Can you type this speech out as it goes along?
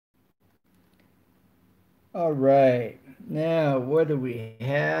All right. Now, what do we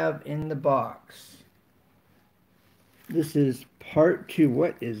have in the box? This is part two.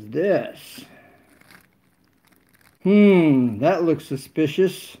 What is this? That looks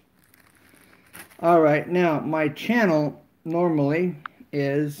suspicious. All right. Now, my channel normally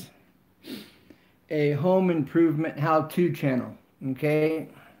is a home improvement how-to channel. Okay.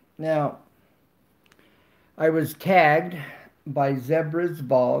 Now, I was tagged by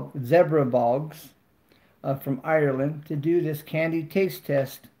Zebra Bogs from Ireland to do this candy taste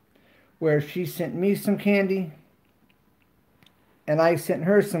test where she sent me some candy and I sent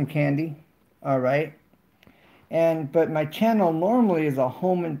her some candy. All right. But my channel normally is a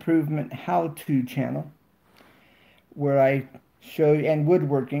home improvement how-to channel where I show and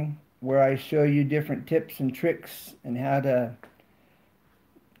woodworking where I show you different tips and tricks and how to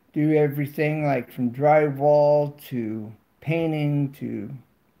do everything like from drywall to painting to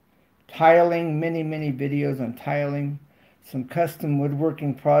tiling, many videos on tiling, some custom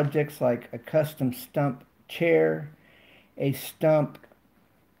woodworking projects like a custom stump chair, a stump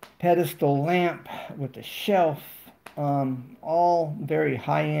pedestal lamp with a shelf, all very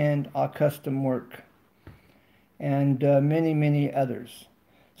high-end, all custom work, and many others.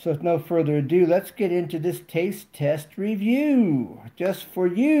 So with no further ado, let's get into this taste test review just for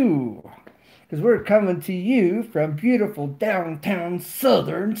you. Because we're coming to you from beautiful downtown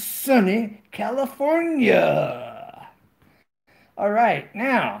southern sunny California. All right,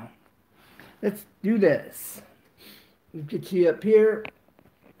 now let's do this. We'll get you up here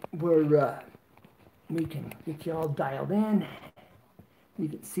where we can get you all dialed in. You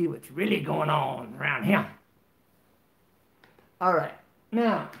can see what's really going on around here. All right,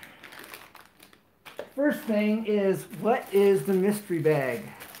 now, first thing is, what is the mystery bag?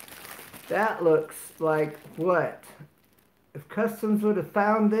 That looks like what? If Customs would have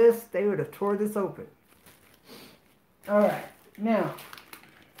found this, they would have tore this open. All right, now,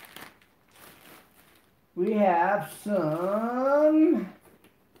 we have some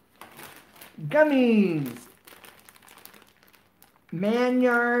gummies.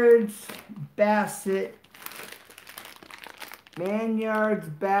 Maynard's Bassett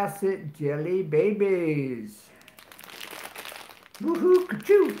Jelly Babies. Woohoo,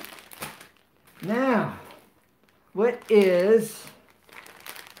 ka-choo. Now, what is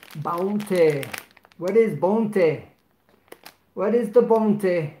Bounty? What is Bounty? What is the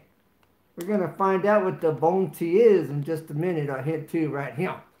Bounty? We're going to find out what the Bounty is in just a minute. I'll hit two right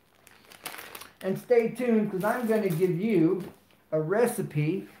here. And stay tuned because I'm going to give you a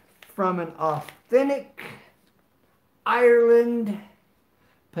recipe from an authentic Ireland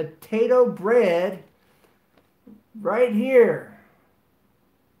potato bread right here.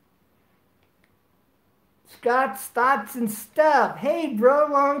 Scott's Thoughts and Stuff. Hey, bro,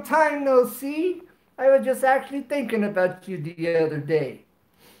 long time no see. I was just actually thinking about you the other day.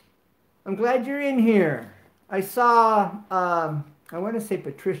 I'm glad you're in here. I saw, I want to say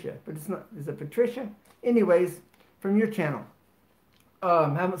Patricia, but it's not. Is it Patricia? Anyways, from your channel.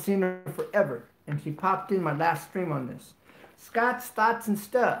 Haven't seen her forever. And she popped in my last stream on this. Scott's Thoughts and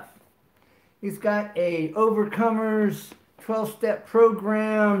Stuff. He's got a Overcomers 12-step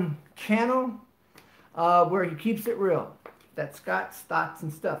program channel where he keeps it real. That's Scott's Thoughts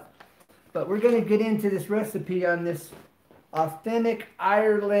and Stuff. But we're going to get into this recipe on this authentic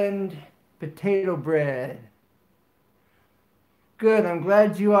Ireland potato bread. Good, I'm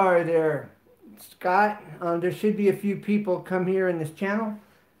glad you are there, Scott. There should be a few people come here in this channel,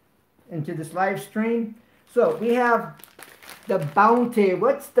 into this live stream. So we have the Bounty.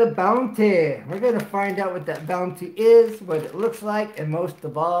 What's the Bounty? We're going to find out what that Bounty is, what it looks like, and most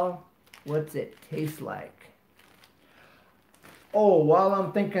of all, what's it taste like. Oh, while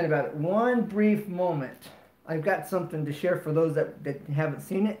I'm thinking about it, one brief moment. I've got something to share for those that haven't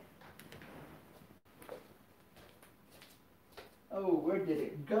seen it. Oh, where did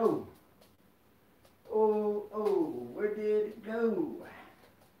it go? Oh, where did it go?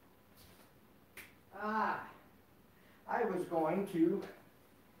 I was going to.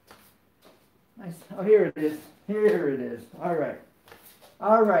 Oh, here it is. Here it is. All right.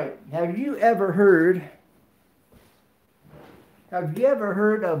 All right. Have you ever heard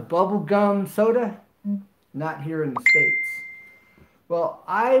of bubblegum soda? Not here in the States. Well,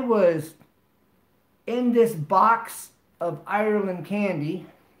 I was in this box of Ireland candy.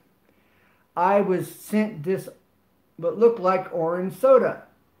 I was sent this what looked like orange soda.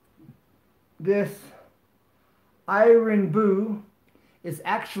 This Iron Boo is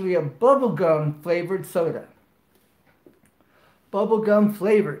actually a bubblegum flavored soda. Bubblegum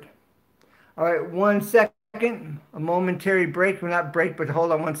flavored. All right, 1 second. A momentary break. Well, not break, but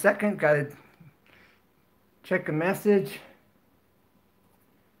hold on 1 second. Got to Check a message.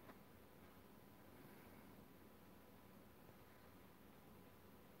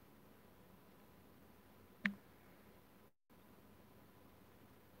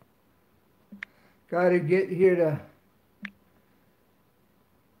 Got to get here to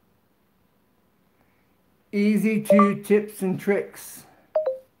easy to tips and tricks.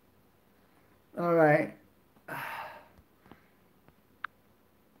 All right.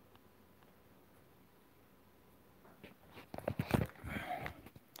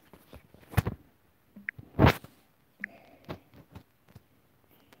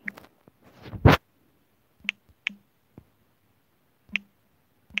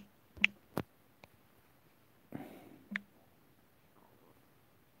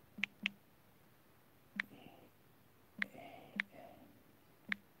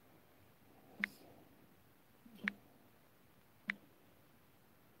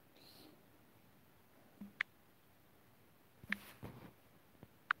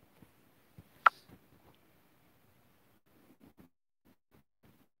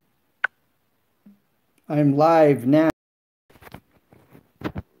 I'm live now.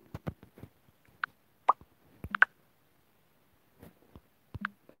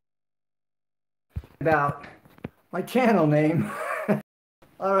 About my channel name.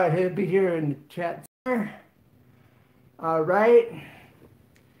 All right, it'll be here in the chat. All right.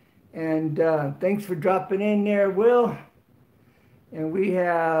 And thanks for dropping in there, Will. And we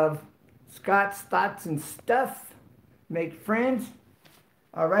have Scott's Thoughts and Stuff. Make friends.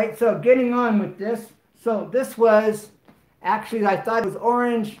 All right, so getting on with this. So this was, actually I thought it was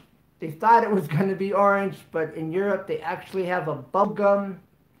orange. They thought it was going to be orange, but in Europe they actually have a bubblegum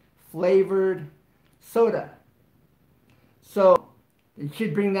flavored soda. So they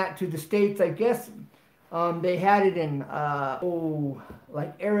should bring that to the States, I guess. They had it in,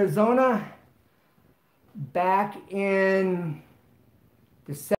 like Arizona back in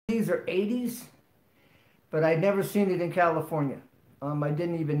the 70s or 80s, but I'd never seen it in California. I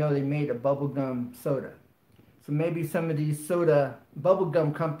didn't even know they made a bubblegum soda. So maybe some of these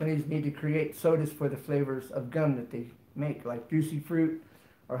bubblegum companies need to create sodas for the flavors of gum that they make, like Juicy Fruit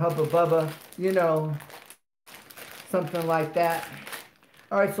or Hubba Bubba, you know, something like that.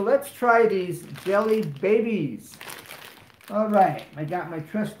 All right, so let's try these Jelly Babies. All right, I got my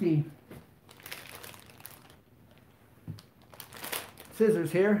trusty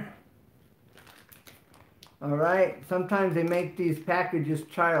scissors here. All right, sometimes they make these packages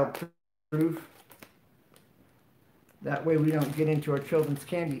child-proof. That way we don't get into our children's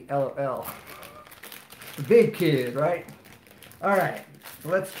candy, LOL. The big kid, right? All right, so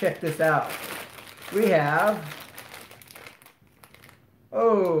let's check this out. We have,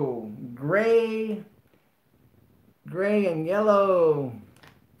 gray and yellow.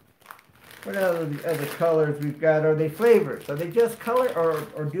 What other colors we've got? Are they flavors? Are they just color,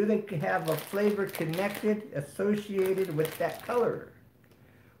 or do they have a flavor connected, associated with that color?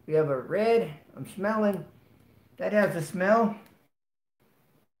 We have a red. I'm smelling. That has a smell.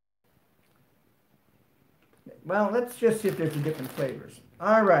 Well, let's just see if there's different flavors.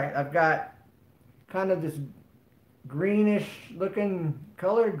 All right, I've got kind of this greenish looking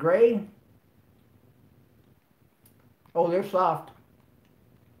color, gray. Oh, they're soft.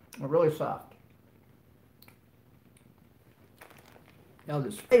 They're really soft. Now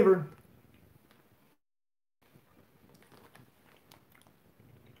this flavor,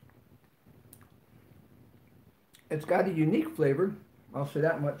 it's got a unique flavor. I'll say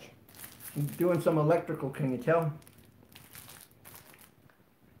that much. I'm doing some electrical, can you tell?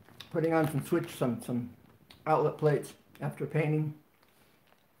 Putting on some outlet plates after painting.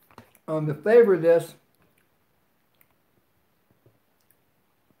 The flavor of this,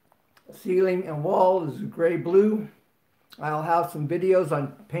 ceiling and wall is gray blue. I'll have some videos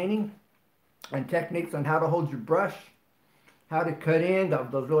on painting and techniques on how to hold your brush, how to cut in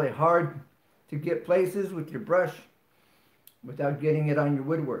those really hard to get places with your brush without getting it on your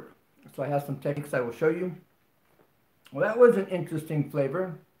woodwork. So I have some techniques I will show you. Well, that was an interesting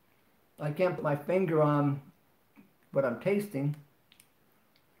flavor. I can't put my finger on what I'm tasting.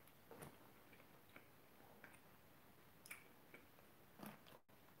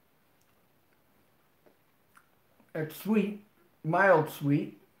 It's sweet, mild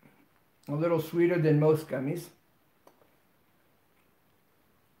sweet, a little sweeter than most gummies.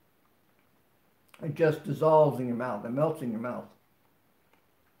 It just dissolves in your mouth, it melts in your mouth.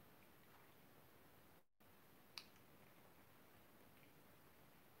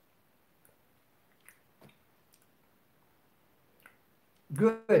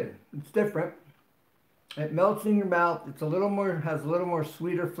 Good, it's different. It melts in your mouth. It's a little more, has a little more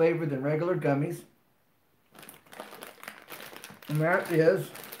sweeter flavor than regular gummies. And that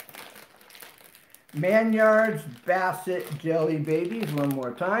is Maynard's Basset Jelly Babies. One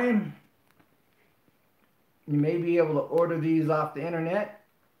more time. You may be able to order these off the internet.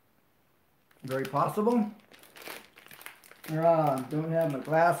 Very possible. Don't have my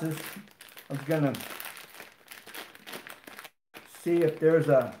glasses. I was gonna see if there's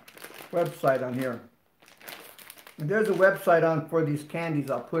a website on here. If there's a website on for these candies,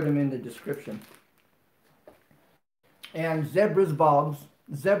 I'll put them in the description. And Zebra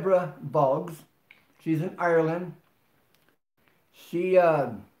Boggs, she's in Ireland. She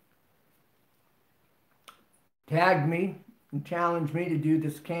tagged me and challenged me to do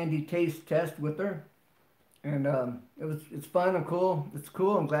this candy taste test with her. And it's fun and cool. It's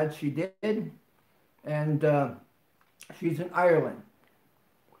cool. I'm glad she did. And she's in Ireland.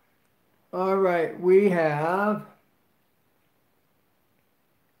 All right, we have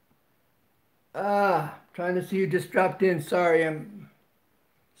trying to see who just dropped in. Sorry, I'm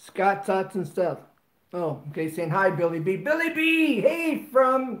Scott Tots and stuff. Oh, okay, saying hi, Billy B. Billy B! Hey,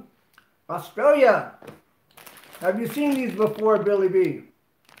 from Australia. Have you seen these before, Billy B?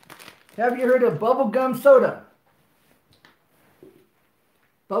 Have you heard of bubblegum soda?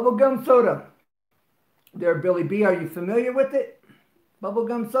 Bubblegum soda. There, Billy B, are you familiar with it?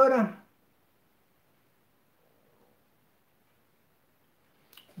 Bubblegum soda?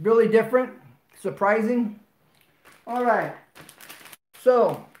 Really different, surprising. All right,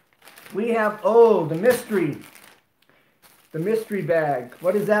 so we have, oh, the mystery bag.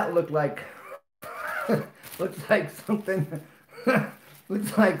 What does that look like? Looks like something,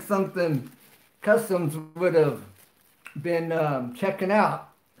 looks like something Customs would have been checking out.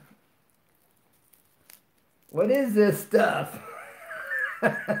 What is this stuff?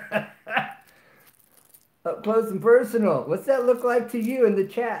 Up close and personal. What's that look like to you in the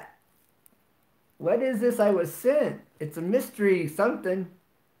chat? What is this I was sent? It's a mystery something.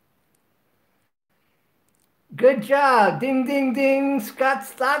 Good job. Ding, ding, ding. Scott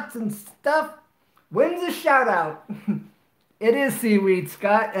Stocks and stuff. When's the shout out? It is seaweed,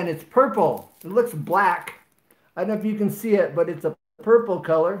 Scott, and it's purple. It looks black. I don't know if you can see it, but it's a purple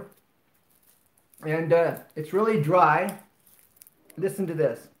color. And it's really dry. Listen to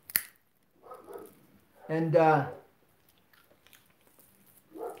this. And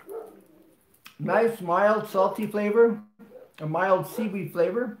nice, mild, salty flavor. A mild seaweed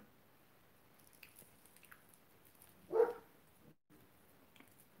flavor.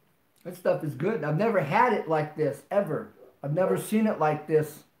 That stuff is good. I've never had it like this, ever. I've never seen it like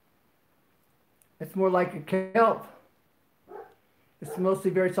this. It's more like a kelp. It's mostly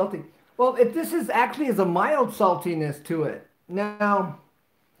very salty. Well, if this is actually has a mild saltiness to it. Now,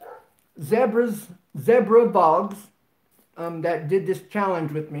 Zebra Boggs, that did this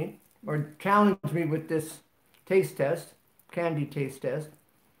challenge with me, or challenged me with this taste test, candy taste test.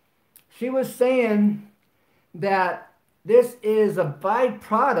 She was saying that this is a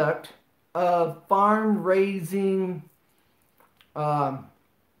byproduct of farm raising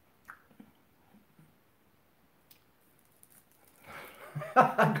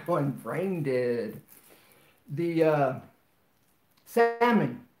going brain dead. The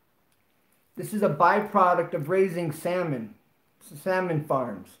salmon. This is a byproduct of raising salmon, salmon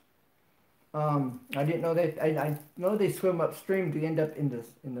farms. I didn't know that. I know they swim upstream to end up in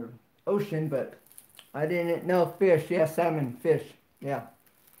the ocean, but I didn't know fish. Yeah, salmon, fish. Yeah.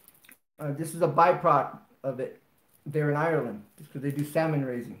 This is a byproduct of it there in Ireland, just because they do salmon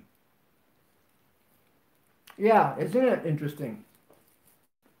raising. Yeah, isn't it interesting?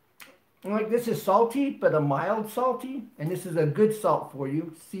 Like, this is salty, but a mild salty, and this is a good salt for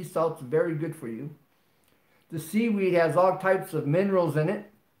you. Sea salt's very good for you. The seaweed has all types of minerals in it,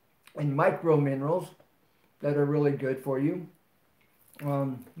 and micro minerals that are really good for you.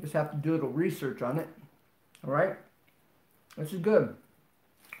 Just have to do a little research on it. All right, this is good.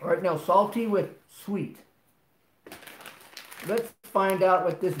 All right, now salty with sweet. Let's find out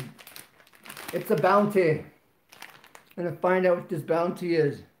what this. It's a Bounty. I'm gonna find out what this Bounty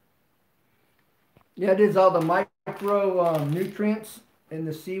is. Yeah, it is all the micro nutrients in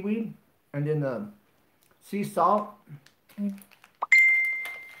the seaweed and in the sea salt.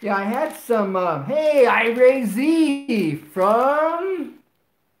 Yeah, I had some, hey, Ira Z from,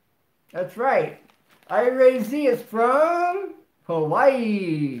 that's right, Ira Z is from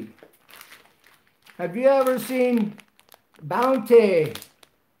Hawaii. Have you ever seen Bounty?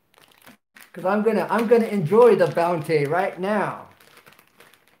 Because I'm gonna enjoy the Bounty right now.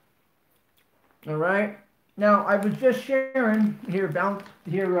 All right. Now I was just sharing here,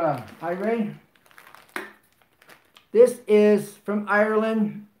 Ira. This is from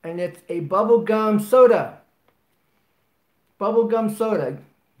Ireland, and it's a bubblegum soda. Bubblegum soda.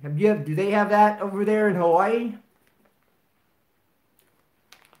 Do they have that over there in Hawaii?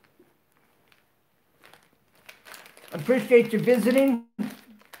 I appreciate you visiting.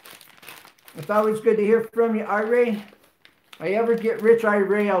 It's always good to hear from you, Ira. If I ever get rich,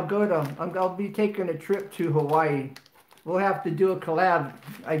 Ira, I'll be taking a trip to Hawaii. We'll have to do a collab.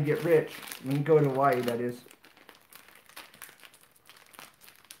 I get rich and go to Hawaii, that is.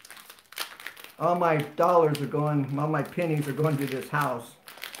 All my dollars are going, all my pennies are going to this house.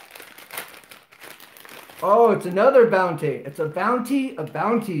 Oh, it's another bounty. It's a bounty of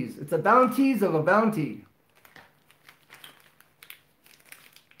bounties. It's a bounties of a bounty.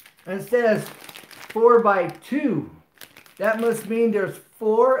 And it says 4x2. That must mean there's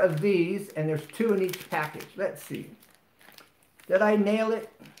 4 of these and there's 2 in each package. Let's see. Did I nail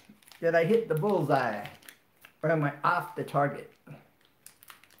it? Did I hit the bullseye? Or am I off the target?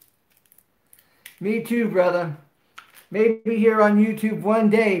 Me too, brother. Maybe here on YouTube one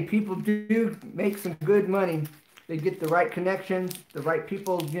day, people do make some good money. They get the right connections, the right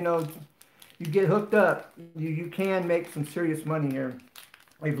people, you know, you get hooked up. You can make some serious money here.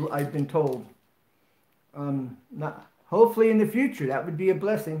 I've been told. Hopefully in the future, that would be a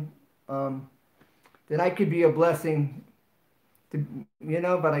blessing. That I could be a blessing, to, you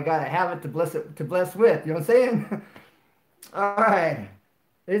know, but I gotta have it to bless with. You know what I'm saying? All right,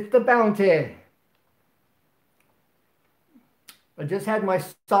 it's the bounty. I just had my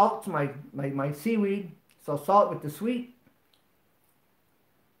salt, my seaweed, so salt with the sweet.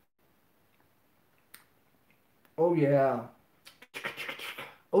 Oh yeah.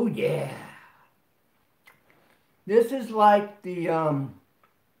 Oh yeah. This is like the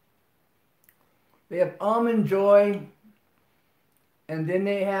they have Almond Joy, and then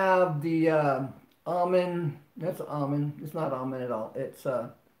they have the almond. That's almond. It's not almond at all. It's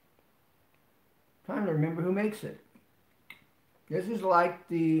trying to remember who makes it. This is like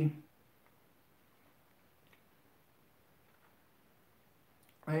the,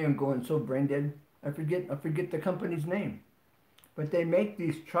 I am going so brain dead. I forget the company's name. But they make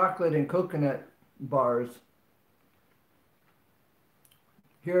these chocolate and coconut bars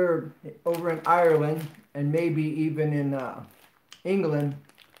here over in Ireland, and maybe even in England.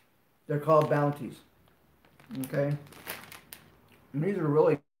 They're called Bounties. Okay? And these are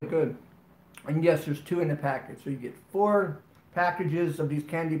really good. And yes, there's 2 in the package. So you get 4 packages of these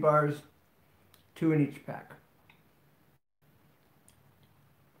candy bars, 2 in each pack.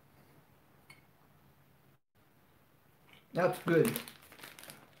 That's good. It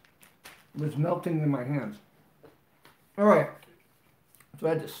was melting in my hands. All right. So I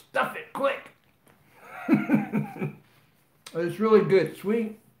had to stuff it quick. It's really good.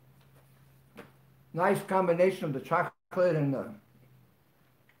 Sweet. Nice combination of the chocolate and the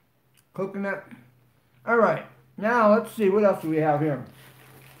coconut. All right. Now let's see. What else do we have here?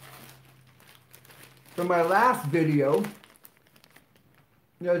 For my last video,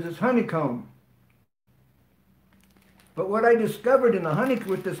 there's this honeycomb. But what I discovered in the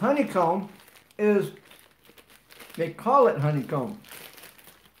with this honeycomb is they call it honeycomb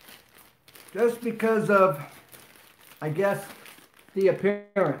just because of, I guess, the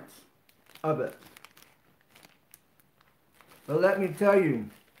appearance of it. But let me tell you,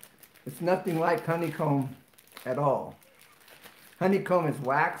 it's nothing like honeycomb at all. Honeycomb is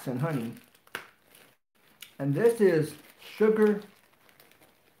wax and honey. And this is sugar,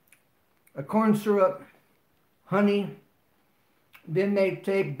 a corn syrup, honey. Then they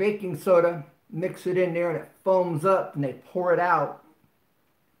take baking soda, mix it in there, and it foams up, and they pour it out,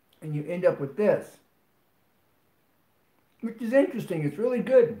 and you end up with this, which is interesting. It's really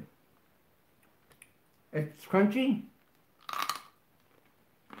good. It's crunchy,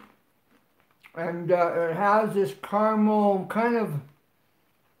 and it has this caramel, kind of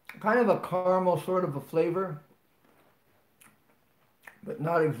a caramel sort of a flavor, but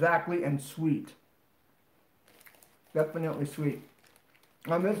not exactly, and sweet. Definitely sweet.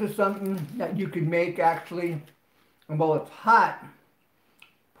 This is something that you could make actually, and while it's hot,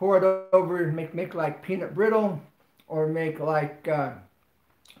 pour it over and make like peanut brittle, or make like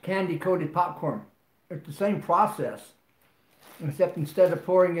candy coated popcorn. It's the same process, except instead of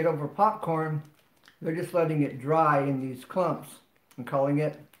pouring it over popcorn, they're just letting it dry in these clumps and calling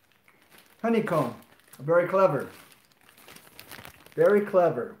it honeycomb. Very clever. Very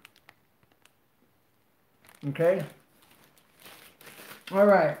clever. Okay? All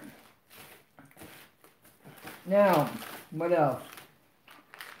right. Now, what else?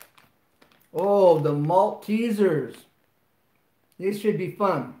 Oh, the Maltesers. These should be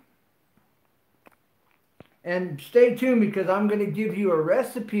fun. And stay tuned, because I'm going to give you a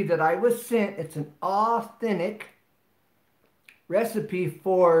recipe that I was sent. It's an authentic recipe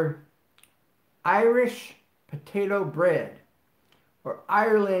for Irish potato bread or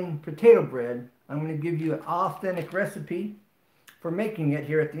Ireland potato bread. I'm going to give you an authentic recipe for making it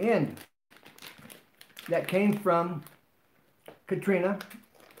here at the end. That came from Katrina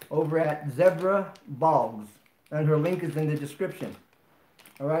over at Zebra Bogs, and her link is in the description.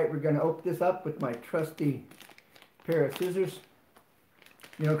 All right, we're going to open this up with my trusty pair of scissors,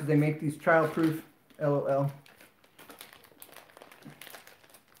 you know, because they make these child-proof, LOL.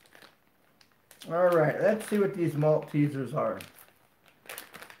 All right, let's see what these Maltesers are.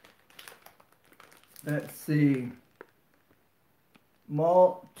 Let's see.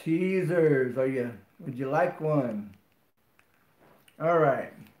 Maltesers, would you like one? All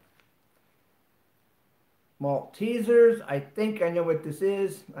right. Maltesers, I think I know what this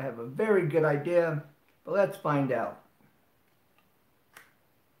is. I have a very good idea, but let's find out.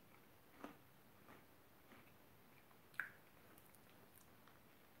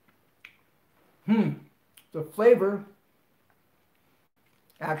 The flavor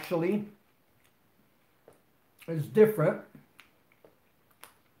actually is different.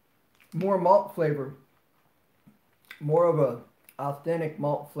 More malt flavor. More of a authentic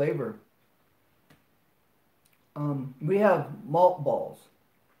malt flavor. We have malt balls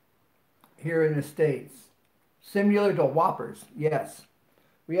here in the States. Similar to Whoppers, yes.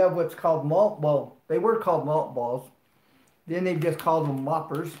 We have what's called malt ball. They were called malt balls. Then they just called them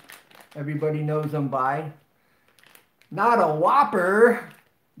Whoppers. Everybody knows them by. Not a Whopper.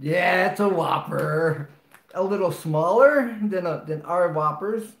 Yeah, it's a Whopper. A little smaller than our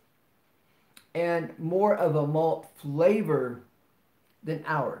Whoppers. And more of a malt flavor than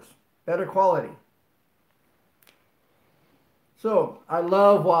ours. Better quality. So, I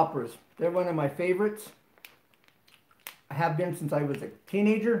love Whoppers. They're one of my favorites. I have been since I was a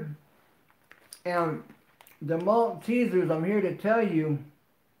teenager. And the Maltesers, I'm here to tell you,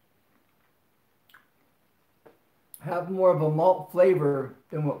 have more of a malt flavor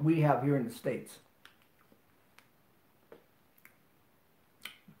than what we have here in the States.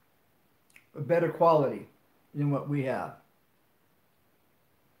 A better quality than what we have.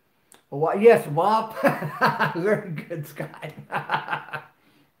 Well, yes, Whop. Very good, Scott.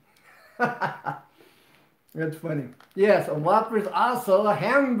 That's funny. Yes, a Whopper is also a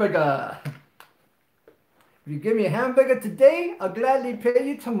hamburger. If you give me a hamburger today, I'll gladly pay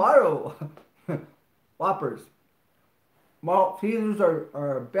you tomorrow. Whoppers. Maltesers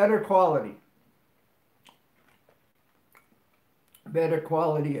are better quality. Better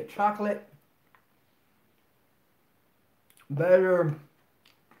quality of chocolate. Better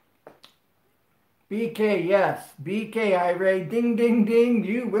BK, yes. BK, Iray, ding, ding, ding.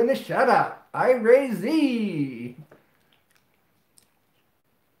 You win a shout out. Iray Z.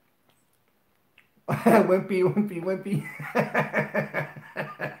 Wimpy, wimpy, wimpy.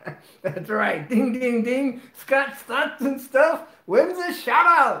 That's right. Ding, ding, ding. Scott Stunts and stuff wins a shout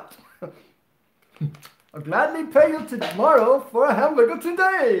out. I'll gladly pay you tomorrow for a hamburger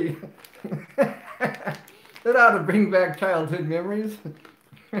today. That ought to bring back childhood memories.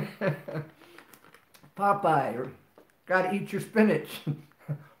 Popeye, gotta eat your spinach.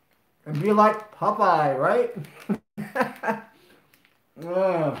 And be like Popeye, right?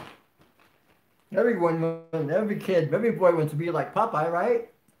 Every kid, every boy wants to be like Popeye, right?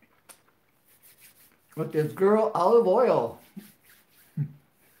 With this girl, olive oil.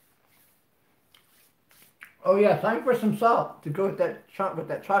 Oh yeah, time for some salt to go with that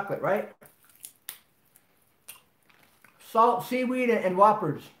chocolate, right? Salt, seaweed, and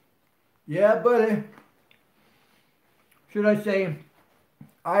Whoppers. Yeah, buddy. Should I say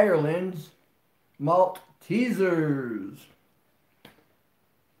Ireland's Maltesers.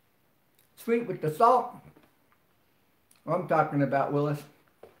 Sweet with the salt. I'm talking about, Willis.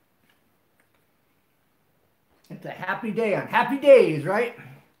 It's a happy day on happy days, right?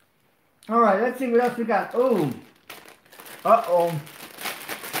 All right, let's see what else we got. Oh. Uh-oh.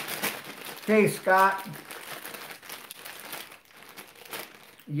 Okay, Scott.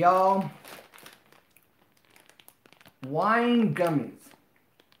 Y'all. Wine gummies.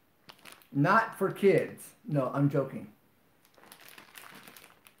 Not for kids. No, I'm joking.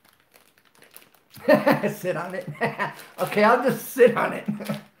 Sit on it. Okay, I'll just sit on it.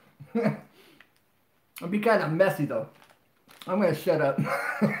 It'll be kind of messy, though. I'm going to shut up.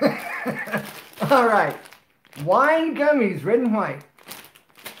 All right. Wine gummies, red and white.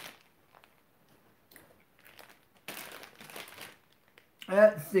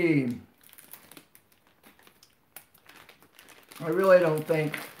 Let's see. I really don't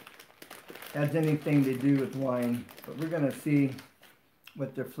think it has anything to do with wine, but we're going to see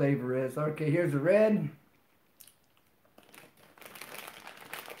what their flavor is. Okay, here's the red.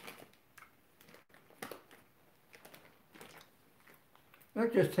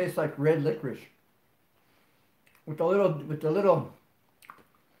 it just tastes like red licorice with a little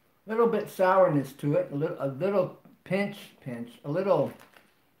bit sourness to it, a little pinch, a little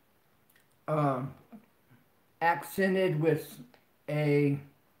accented with a,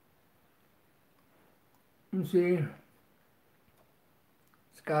 let's see,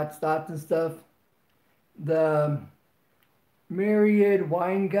 Scotch Thoughts and stuff. The Myriad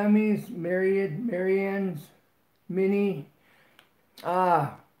wine gummies, Marianne's mini,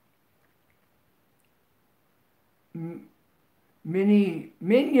 mini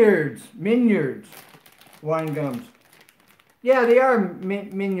Minyards wine gums. Yeah, they are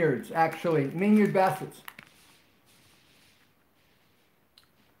Minyards, actually. Minyard Bassets.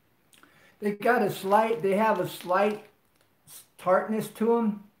 They have a slight tartness to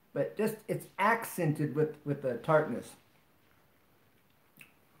them, but just it's accented with the tartness.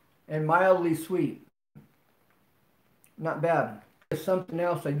 And mildly sweet. Not bad. There's something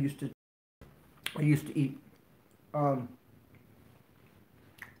else I used to eat.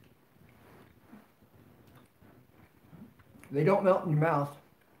 They don't melt in your mouth.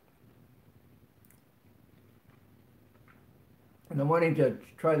 And I'm wanting to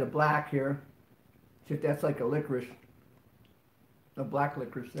try the black here. See if that's like a licorice. A black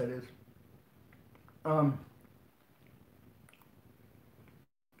licorice, that is.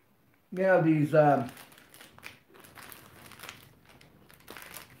 Yeah, these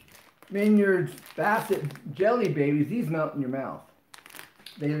Minyards Basset Jelly Babies, these melt in your mouth.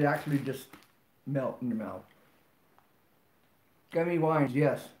 They actually just melt in your mouth. Gummy wines,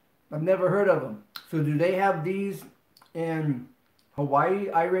 yes. I've never heard of them. So do they have these in Hawaii,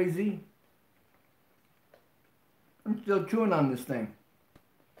 Irazy? I'm still chewing on this thing.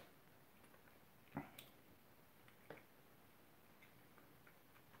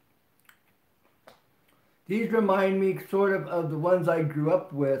 These remind me sort of the ones I grew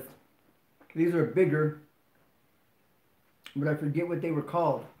up with. These are bigger, but I forget what they were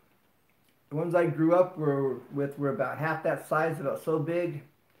called. The ones I grew up with were about half that size, about so big.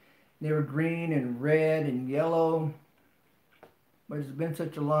 They were green and red and yellow. But it's been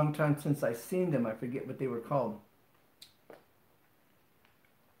such a long time since I've seen them, I forget what they were called.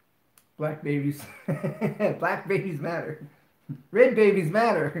 Black babies. Black babies matter. Red babies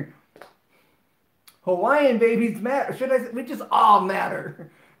matter. Hawaiian babies matter. Should I say? We just all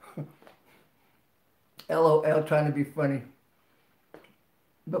matter. LOL, trying to be funny.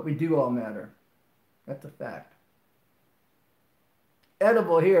 But we do all matter. That's a fact.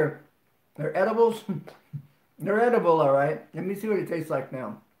 Edible here. They're edibles? They're edible, all right. Let me see what it tastes like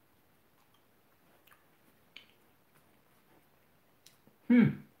now.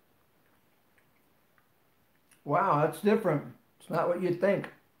 Wow, that's different. It's not what you'd think.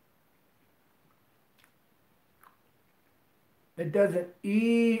 It doesn't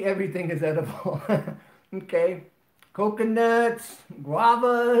eat. Everything is edible. Okay. Coconuts,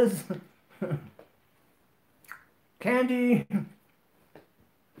 guavas, candy,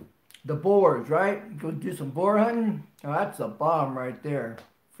 the boars, right? Go do some boar hunting. Oh, that's a bomb right there.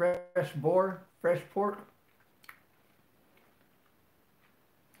 Fresh boar, fresh pork.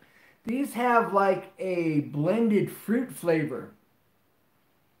 These have like a blended fruit flavor.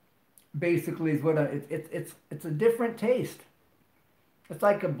 Basically, is what it's a different taste. It's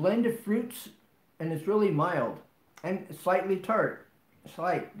like a blend of fruits, and it's really mild. And slightly tart.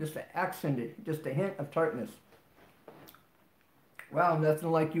 Slight, just accented, just a hint of tartness. Wow, nothing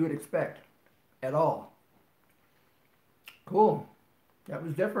like you would expect at all. Cool. That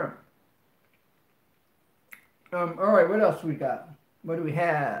was different. All right, what else we got? What do we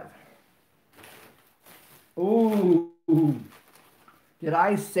have? Ooh. Did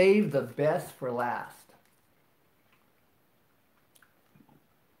I save the best for last?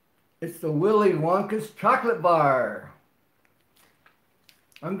 It's the Willy Wonka's chocolate bar.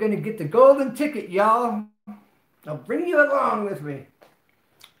 I'm going to get the golden ticket, y'all. I'll bring you along with me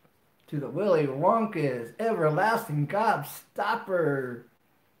to the Willy Wonka's Everlasting Gobstopper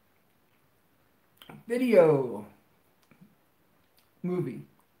video movie.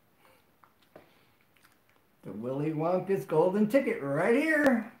 The Willy Wonka's golden ticket right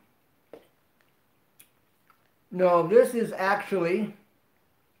here. No, this is actually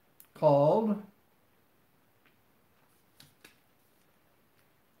called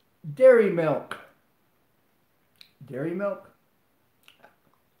Dairy Milk. Dairy Milk?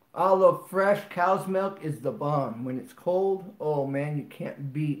 Although fresh cow's milk is the bomb. When it's cold, oh man, you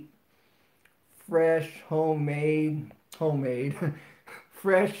can't beat fresh, homemade,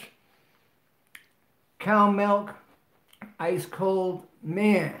 fresh cow milk, ice cold.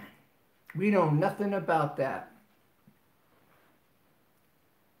 Man, we know nothing about that.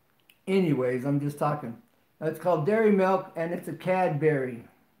 Anyways, I'm just talking. It's called Dairy Milk, and it's a Cadbury.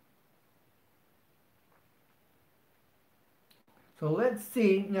 So let's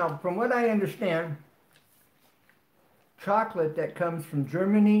see. Now, from what I understand, chocolate that comes from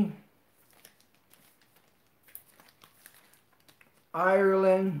Germany,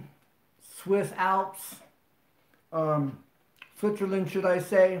 Ireland, Swiss Alps, Switzerland, should I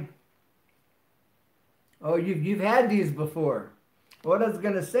say? Oh, you've had these before. What I was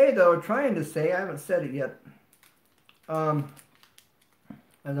going to say, though, trying to say, I haven't said it yet. As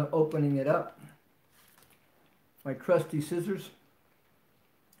I'm opening it up, my trusty scissors.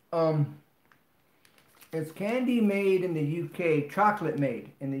 It's candy made in the UK, chocolate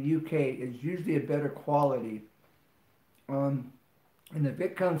made in the UK is usually a better quality. And if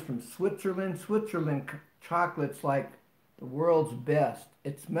it comes from Switzerland, Switzerland chocolate's like the world's best.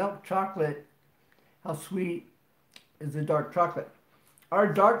 It's milk chocolate. How sweet is the dark chocolate? Our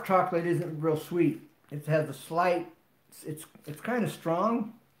dark chocolate isn't real sweet. It has a slight, it's kind of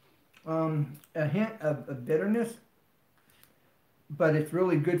strong, a hint of bitterness, but it's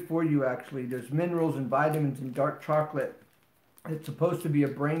really good for you actually. There's minerals and vitamins in dark chocolate. It's supposed to be a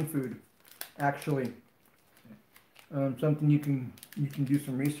brain food, actually. Something you can do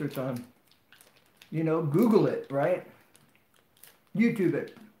some research on. You know, Google it, right? YouTube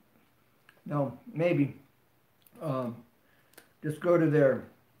it. No, maybe. Just go to their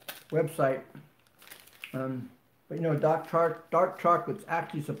website. But you know, dark chocolate's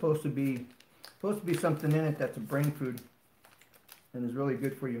actually supposed to be something in it that's a brain food, and is really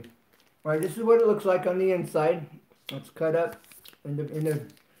good for you. All right, this is what it looks like on the inside. It's cut up into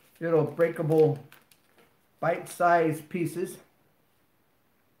little breakable, bite-sized pieces.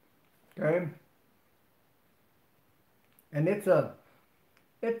 Okay, and it's a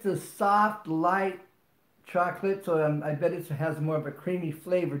soft, light chocolate, so I bet it has more of a creamy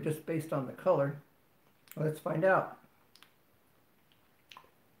flavor just based on the color. Let's find out.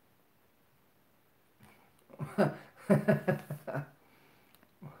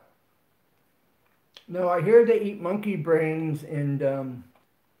 No, I hear they eat monkey brains and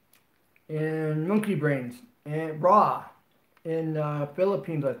monkey brains and raw in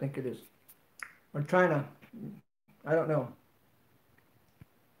Philippines, I think it is, or China. I don't know.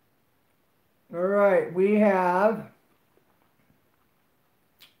 All right, we have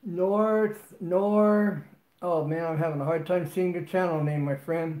oh man, I'm having a hard time seeing your channel name, my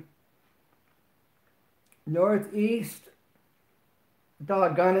friend. Northeast,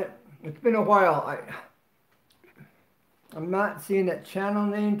 doggone it. It's been a while. I'm not seeing that channel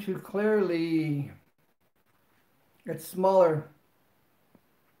name too clearly. It's smaller.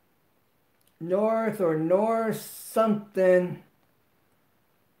 North or North something.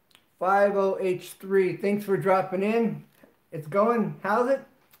 50H3. Thanks for dropping in. It's going, how's it?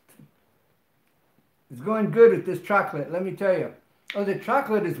 It's going good with this chocolate, let me tell you. Oh, the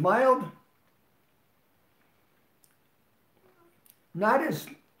chocolate is mild. Not as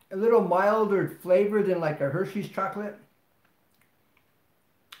a little milder flavor than like a Hershey's chocolate.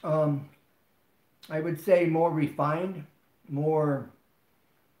 I would say more refined, better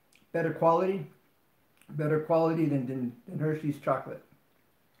quality than Hershey's chocolate.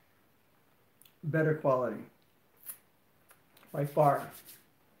 Better quality, by far.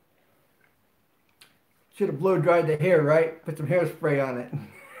 Should have blow dried the hair, right? Put some hairspray on it.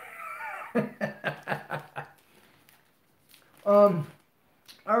 All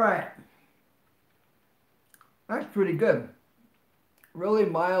right. That's pretty good. Really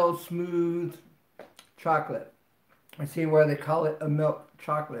mild, smooth chocolate. I see why they call it a milk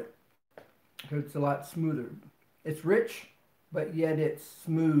chocolate. It's a lot smoother. It's rich, but yet it's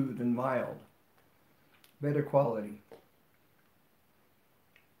smooth and mild. Better quality.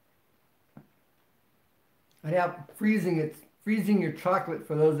 And yeah, freezing your chocolate,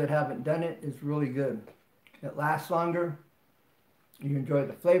 for those that haven't done it, is really good. It lasts longer. You enjoy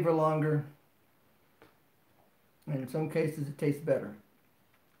the flavor longer. And in some cases, it tastes better.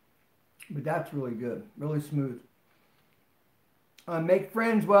 But that's really good. Really smooth. Make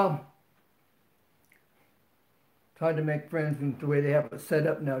friends. Well, it's hard to make friends in the way they have it set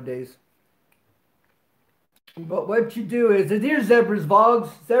up nowadays. But what you do is, here's Zebra's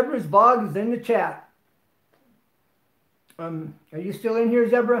Vlogs. Zebra's Vlog is in the chat. Are you still in here,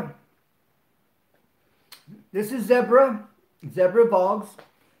 Zebra? This is Zebra Vlogs.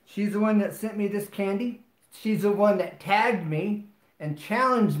 She's the one that sent me this candy. She's the one that tagged me and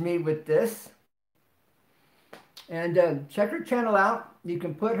challenged me with this. And check her channel out. You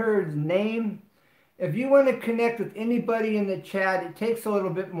can put her name. If you want to connect with anybody in the chat, it takes a little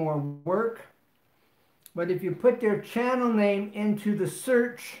bit more work. But if you put their channel name into the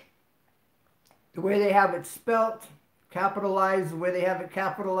search, the way they have it spelt, capitalized, the way they have it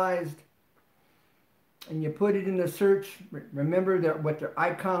capitalized, and you put it in the search. Remember what their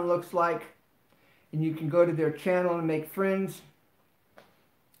icon looks like, and you can go to their channel and make friends.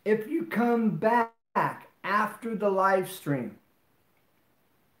 If you come back after the live stream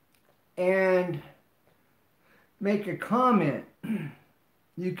and make a comment,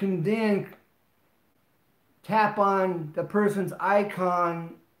 you can then tap on the person's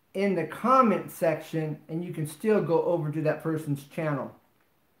icon in the comment section, and you can still go over to that person's channel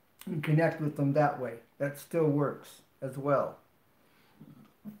and connect with them that way. That still works as well.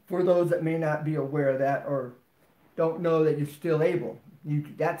 For those that may not be aware of that or don't know that you're still able,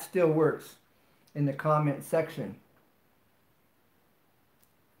 that still works in the comment section.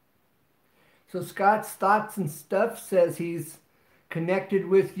 So Scott's Thoughts and Stuff says he's connected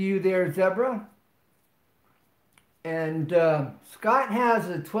with you there, Zebra. And Scott has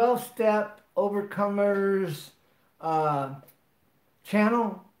a 12-step overcomers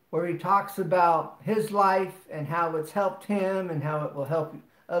channel where he talks about his life and how it's helped him and how it will help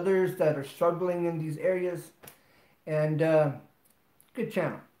others that are struggling in these areas. And good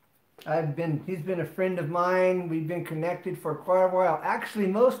channel. He's been a friend of mine. We've been connected for quite a while. Actually,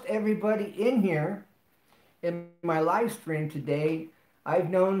 most everybody in here in my live stream today, I've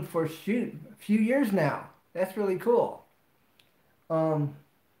known for a few years now. That's really cool.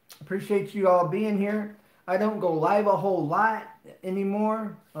 Appreciate you all being here. I don't go live a whole lot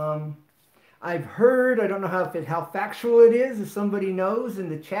anymore. I've heard, I don't know how factual it is. If somebody knows in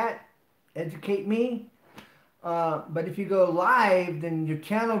the chat, educate me. But if you go live, then your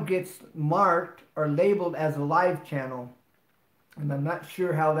channel gets marked or labeled as a live channel. And I'm not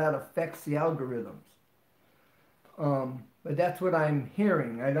sure how that affects the algorithms. But that's what I'm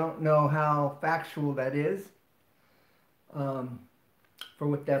hearing. I don't know how factual that is, for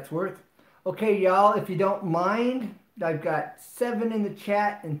what that's worth. Okay, y'all, if you don't mind, I've got 7 in the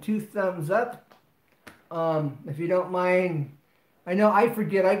chat and 2 thumbs up. If you don't mind, I know I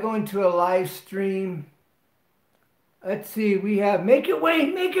forget. I go into a live stream. Let's see, we have Make It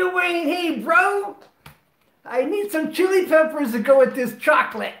Wayne, Make It Wayne. Hey, bro, I need some chili peppers to go with this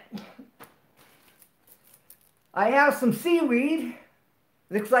chocolate. I have some seaweed.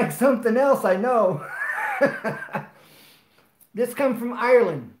 Looks like something else, I know. This comes from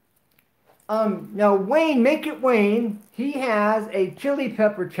Ireland. Now Wayne, Make It Wayne, he has a chili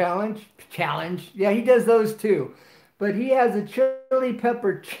pepper challenge. Yeah, he does those too. But he has a chili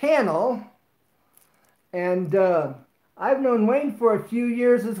pepper channel. And I've known Wayne for a few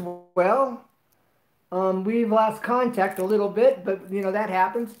years as well. We've lost contact a little bit, but you know, that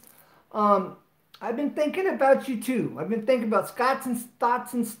happens. I've been thinking about you too. I've been thinking about Scott's and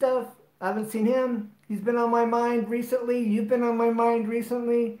Thoughts and Stuff. I haven't seen him. He's been on my mind recently. You've been on my mind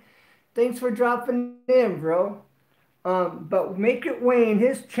recently. Thanks for dropping in, bro. But Make It Wayne,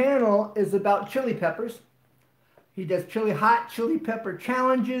 his channel is about chili peppers. He does hot chili pepper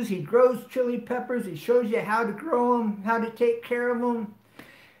challenges. He grows chili peppers. He shows you how to grow them, how to take care of them.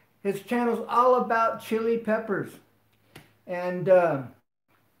 His channel's all about chili peppers. And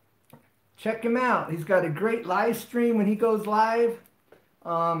check him out. He's got a great live stream when he goes live.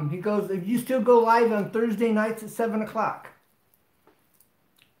 You still go live on Thursday nights at 7 o'clock.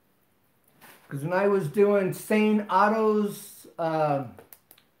 Because when I was doing Sane Autos,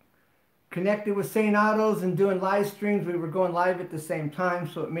 connected with Sane Autos and doing live streams, we were going live at the same time,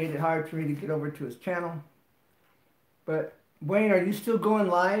 so it made it hard for me to get over to his channel. But Wayne, are you still going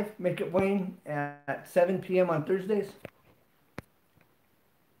live? Make It Wayne at 7 p.m. on Thursdays?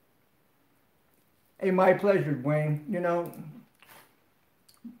 Hey, my pleasure, Wayne. You know,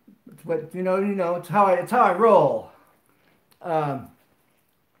 it's what it's how I roll.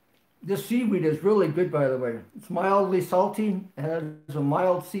 This seaweed is really good, by the way. It's mildly salty. It has a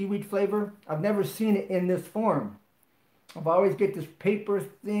mild seaweed flavor. I've never seen it in this form. I've always get this paper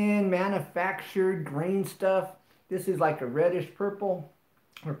thin, manufactured green stuff. This is like a reddish purple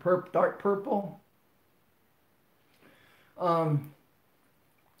or dark purple. I've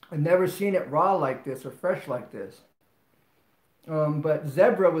never seen it raw like this or fresh like this. But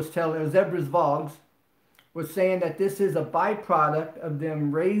Zebra's Vlogs was saying that this is a byproduct of them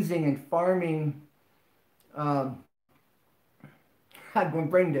raising and farming, I'm going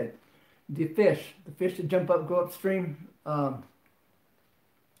brain dead, the fish that jump up, go upstream.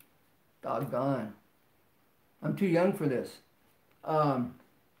 Doggone. I'm too young for this. You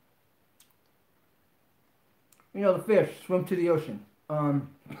know, the fish swim to the ocean.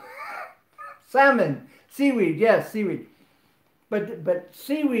 Salmon, seaweed, yes, seaweed. But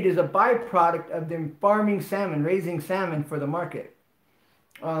seaweed is a byproduct of them farming salmon, raising salmon for the market.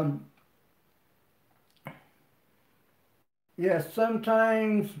 Yes,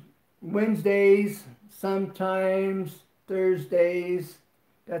 sometimes Wednesdays, sometimes Thursdays.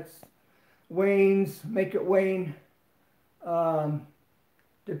 That's Wayne's, make it Wayne. Um,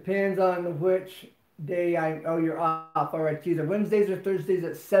 Depends on which day you're off. All right, it's either Wednesdays or Thursdays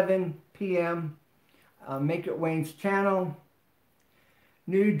at 7 p.m. Make it Wayne's channel.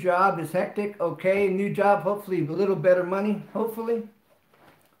 New job is hectic. Okay, new job, hopefully a little better money, hopefully.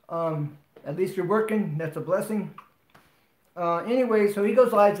 At least you're working, that's a blessing. Anyway, so he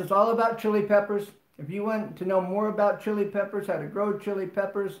goes live. It's all about chili peppers. If you want to know more about chili peppers, how to grow chili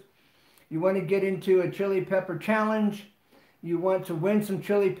peppers, you want to get into a chili pepper challenge, you want to win some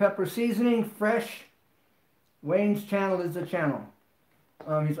chili pepper seasoning, fresh, Wayne's channel is the channel.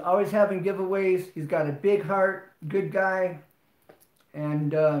 He's always having giveaways. He's got a big heart, good guy.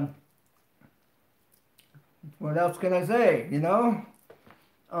 And what else can I say, you know?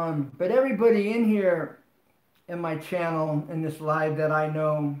 But everybody in here in my channel, in this live that I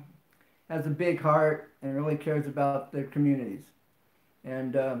know, has a big heart and really cares about their communities.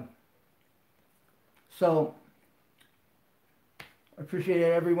 And so I appreciate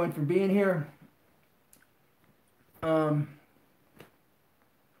everyone for being here. Okay,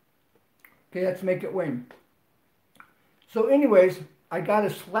 let's make it Wayne. So anyways, I got a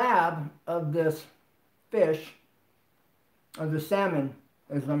slab of this fish, of the salmon.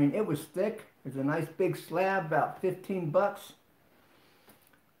 I mean, it was thick. It was a nice big slab, about 15 bucks.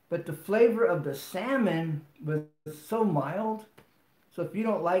 But the flavor of the salmon was so mild. So if you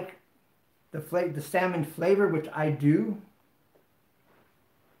don't like the salmon flavor, which I do,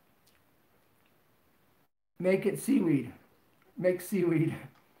 make it seaweed. Make seaweed.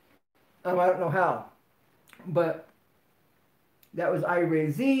 I don't know how, but that was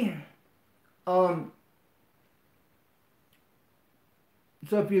I-Ray-Z.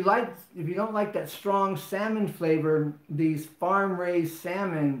 So if you don't like that strong salmon flavor, these farm-raised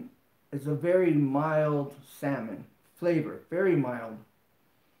salmon is a very mild salmon flavor, very mild.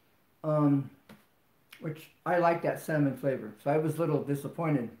 Which I like that salmon flavor, so I was a little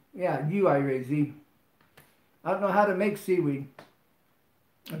disappointed. Yeah, I-Ray-Z. I don't know how to make seaweed.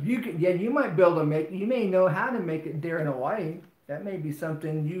 If you can, yeah, you might be able to make. You may know how to make it there in Hawaii. That may be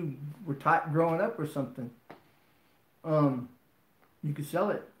something you were taught growing up or something. You could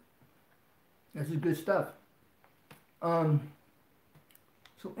sell it. This is good stuff. So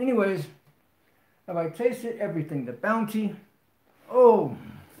anyways, have I tasted everything? The Bounty. Oh,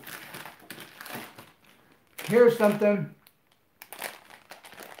 here's something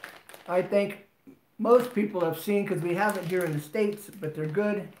I think most people have seen because we have it here in the States, but they're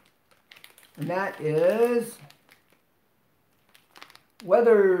good. And that is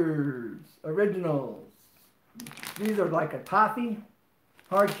Weathers Originals. These are like a toffee,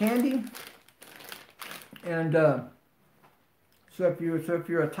 hard candy. And so if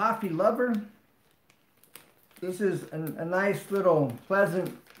you're a toffee lover, this is a nice little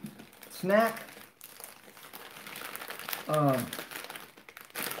pleasant snack.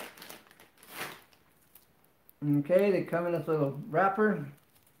 Okay, they come in this little wrapper.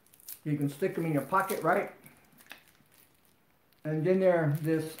 You can stick them in your pocket, right? And then they're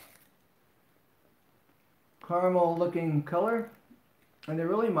this caramel looking color. And they're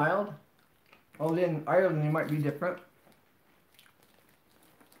really mild. Oh, in Ireland they might be different.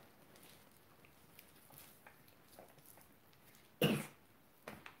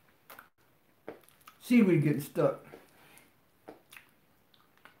 Seaweed getting stuck.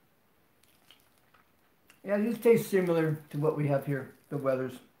 Yeah, these taste similar to what we have here, the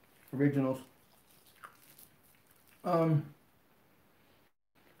Weathers Originals. So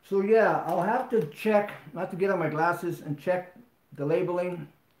yeah, I'll have to check, not to get on my glasses and check the labeling.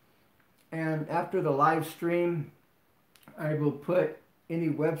 And after the live stream, I will put any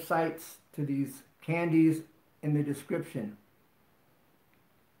websites to these candies in the description.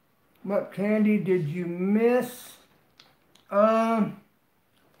 What candy did you miss?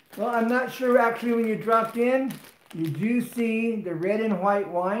 Well, I'm not sure actually when you dropped in. Did you see the red and white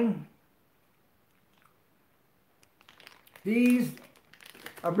wine? These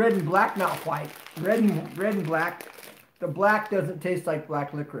are red and black, not white. Red and black. The black doesn't taste like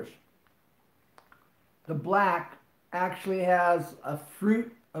black licorice. The black actually has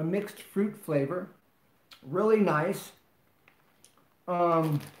a mixed fruit flavor. Really nice.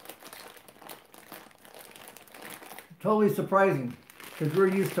 Totally surprising. Because we're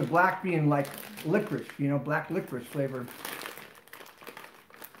used to black being like licorice, you know, black licorice flavor.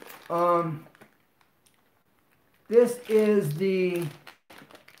 This is the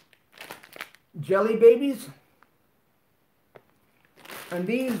Jelly Babies. And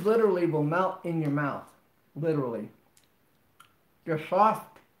these literally will melt in your mouth. Literally. They're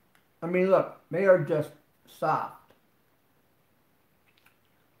soft. I mean, look, they are just soft.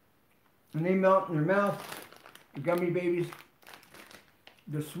 And they melt in your mouth. The gummy babies.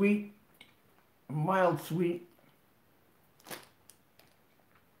 They're sweet, mild sweet.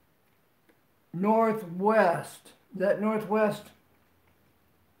 Northwest. Is that Northwest?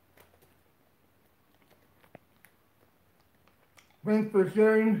 Thanks for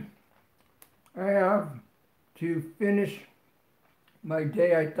sharing. I have to finish my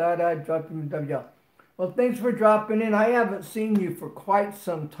day. I thought I'd drop in the WL. Well, thanks for dropping in. I haven't seen you for quite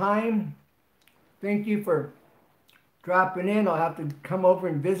some time. Thank you for dropping in. I'll have to come over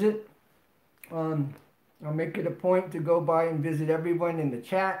and visit. I'll make it a point to go by and visit everyone in the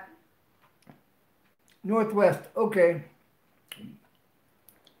chat. Northwest, okay.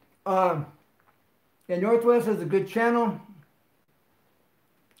 Yeah, Northwest is a good channel.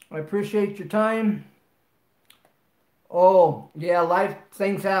 I appreciate your time. Oh, yeah, life,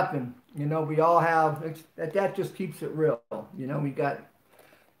 things happen. You know, we all have, that just keeps it real. You know, we got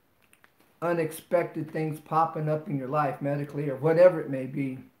unexpected things popping up in your life, medically or whatever it may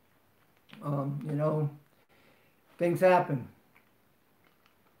be. You know, things happen.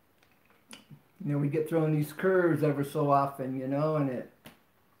 You know, we get thrown these curves ever so often, you know, and it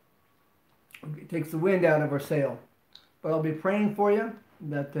takes the wind out of our sail. But I'll be praying for you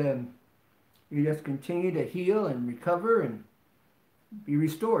that you just continue to heal and recover and be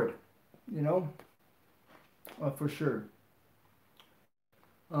restored, you know, for sure.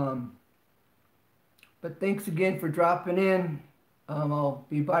 But thanks again for dropping in. I'm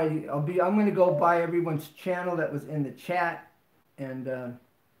going to go by everyone's channel that was in the chat and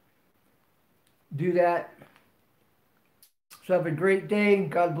do that. So have a great day.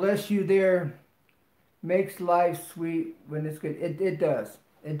 God bless you there. Makes life sweet when it's good. It does.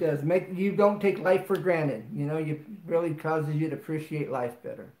 It does. You don't take life for granted. You know, it really causes you to appreciate life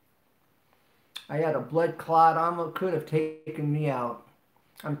better. I had a blood clot, almost could have taken me out.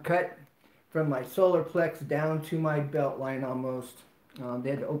 I'm cut from my solar plex down to my belt line almost. They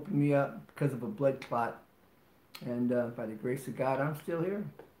had to open me up because of a blood clot. And by the grace of God, I'm still here.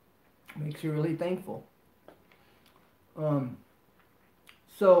 Makes you really thankful.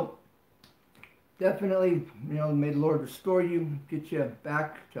 So definitely, you know, may the Lord restore you, get you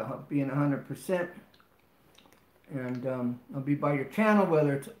back to being 100%. And I'll be by your channel,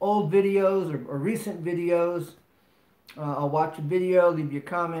 whether it's old videos or recent videos. I'll watch a video, leave you a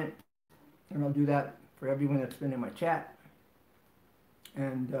comment, and I'll do that for everyone that's been in my chat.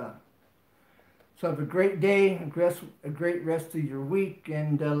 And so have a great day, a great rest of your week,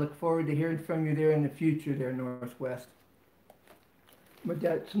 and look forward to hearing from you there in the future there, Northwest. But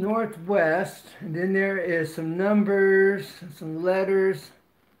that's Northwest, and then there is some numbers, some letters.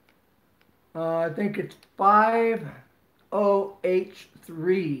 I think it's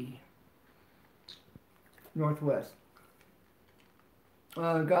 50H3, Northwest.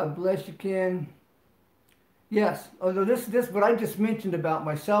 God bless you, Ken. Yes, although this what I just mentioned about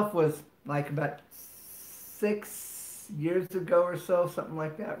myself was like about 6 years ago or so, something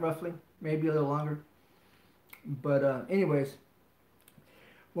like that, roughly, maybe a little longer. But anyways,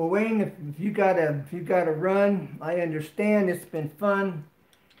 well, Wayne, if you gotta run, I understand. It's been fun,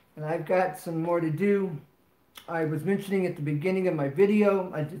 and I've got some more to do. I was mentioning at the beginning of my video,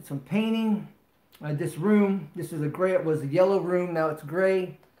 I did some painting. This room, this is a gray. It was a yellow room. Now it's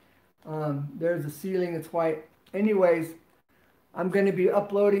gray. There's the ceiling. It's white. Anyways, I'm going to be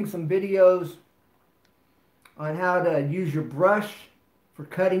uploading some videos on how to use your brush for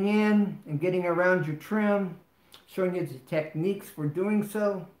cutting in and getting around your trim, showing you the techniques for doing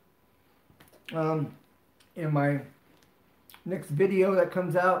so. In my next video that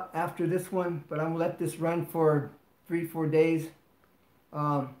comes out after this one, but I'm going to let this run for 3-4 days.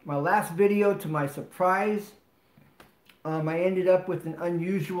 My last video, to my surprise, I ended up with an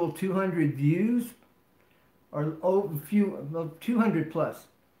unusual 200 views, or 200 plus.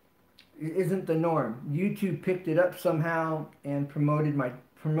 It isn't the norm. YouTube picked it up somehow and promoted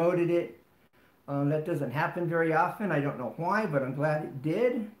it. That doesn't happen very often. I don't know why, but I'm glad it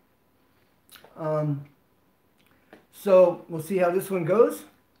did. So we'll see how this one goes.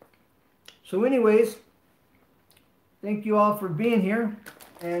 So anyways, thank you all for being here.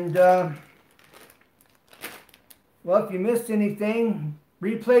 And well, if you missed anything,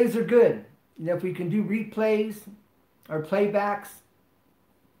 replays are good. You know, if we can do replays or playbacks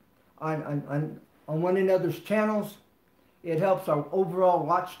on one another's channels, it helps our overall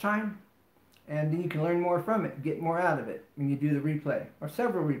watch time. And then you can learn more from it, get more out of it when you do the replay. Or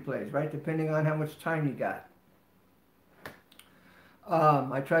several replays, right? Depending on how much time you got.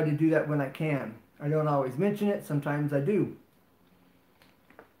 I try to do that when I can. I don't always mention it. Sometimes I do.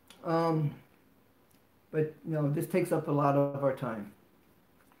 Um, but this takes up a lot of our time.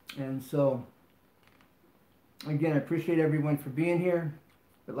 And so, again, I appreciate everyone for being here.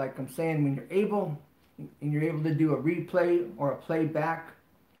 But like I'm saying, when you're able, and you're able to do a replay or a playback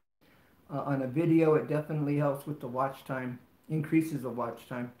on a video, it definitely helps with the watch time, increases the watch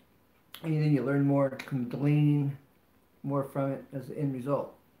time. And then you learn more, can glean more from it as an end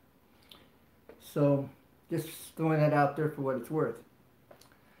result. So just throwing that out there for what it's worth.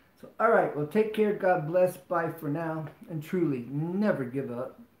 So, all right, well, take care. God bless. Bye for now. And truly, never give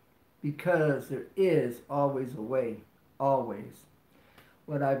up, because there is always a way. Always.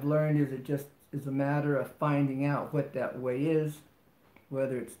 What I've learned is it just is a matter of finding out what that way is,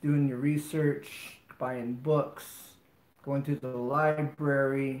 whether it's doing your research, buying books, going to the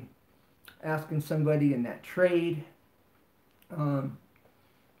library, asking somebody in that trade,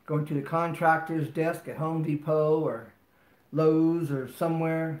 going to the contractor's desk at Home Depot or Lowe's or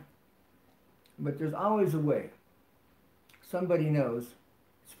somewhere. But there's always a way. Somebody knows.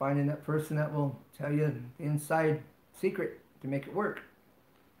 It's finding that person that will tell you the inside secret to make it work,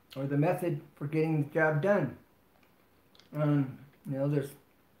 or the method for getting the job done. There's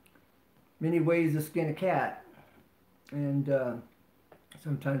many ways to skin a cat, and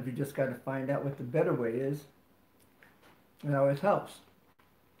sometimes you just got to find out what the better way is. It always helps.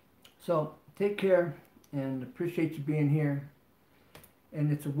 So take care, and appreciate you being here. And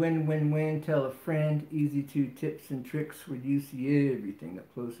it's a win-win-win. Tell a friend. Easy 2 tips and tricks where you see everything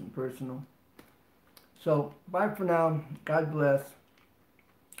up close and personal. So bye for now. God bless.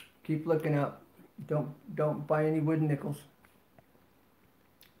 Keep looking up. Don't buy any wooden nickels.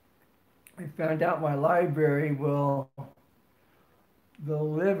 I found out my library will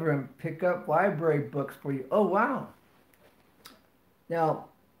deliver and pick up library books for you. Oh, wow. Now,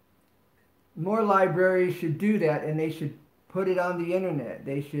 more libraries should do that, and they should put it on the internet.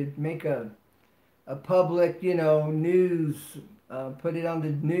 They should make a public, news, put it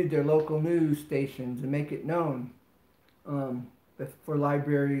on their local news stations and make it known for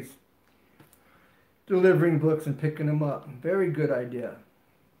libraries delivering books and picking them up. Very good idea.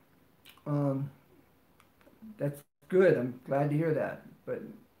 That's good. I'm glad to hear that. But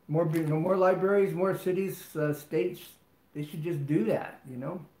more libraries, more cities, states, they should just do that,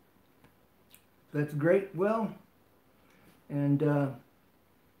 That's great, Will. And I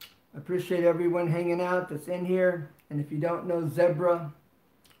appreciate everyone hanging out that's in here. And if you don't know Zebra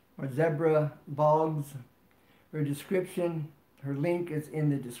or Zebra Vogs, her description, her link is in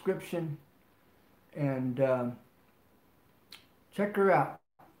the description. And check her out.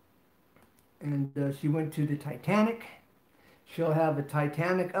 And she went to the Titanic. She'll have a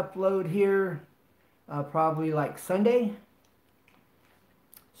Titanic upload here probably like Sunday.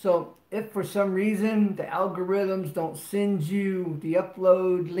 So if for some reason the algorithms don't send you the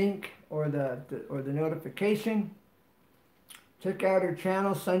upload link or the notification, check out her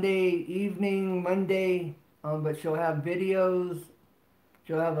channel Sunday evening, Monday. But she'll have videos.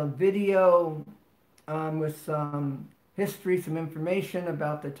 She'll have a video with some history, some information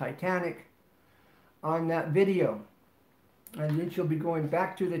about the Titanic on that video. And then she'll be going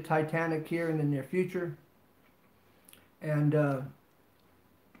back to the Titanic here in the near future. And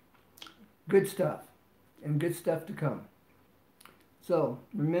good stuff. And good stuff to come. So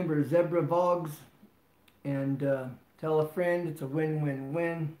remember, Zebra Vogs, and tell a friend. It's a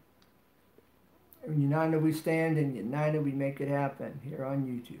win-win-win. United we stand, and united we make it happen here on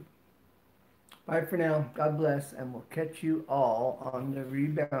YouTube. Bye for now. God bless, and we'll catch you all on the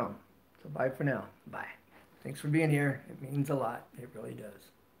rebound. So bye for now. Bye. Thanks for being here. It means a lot. It really does.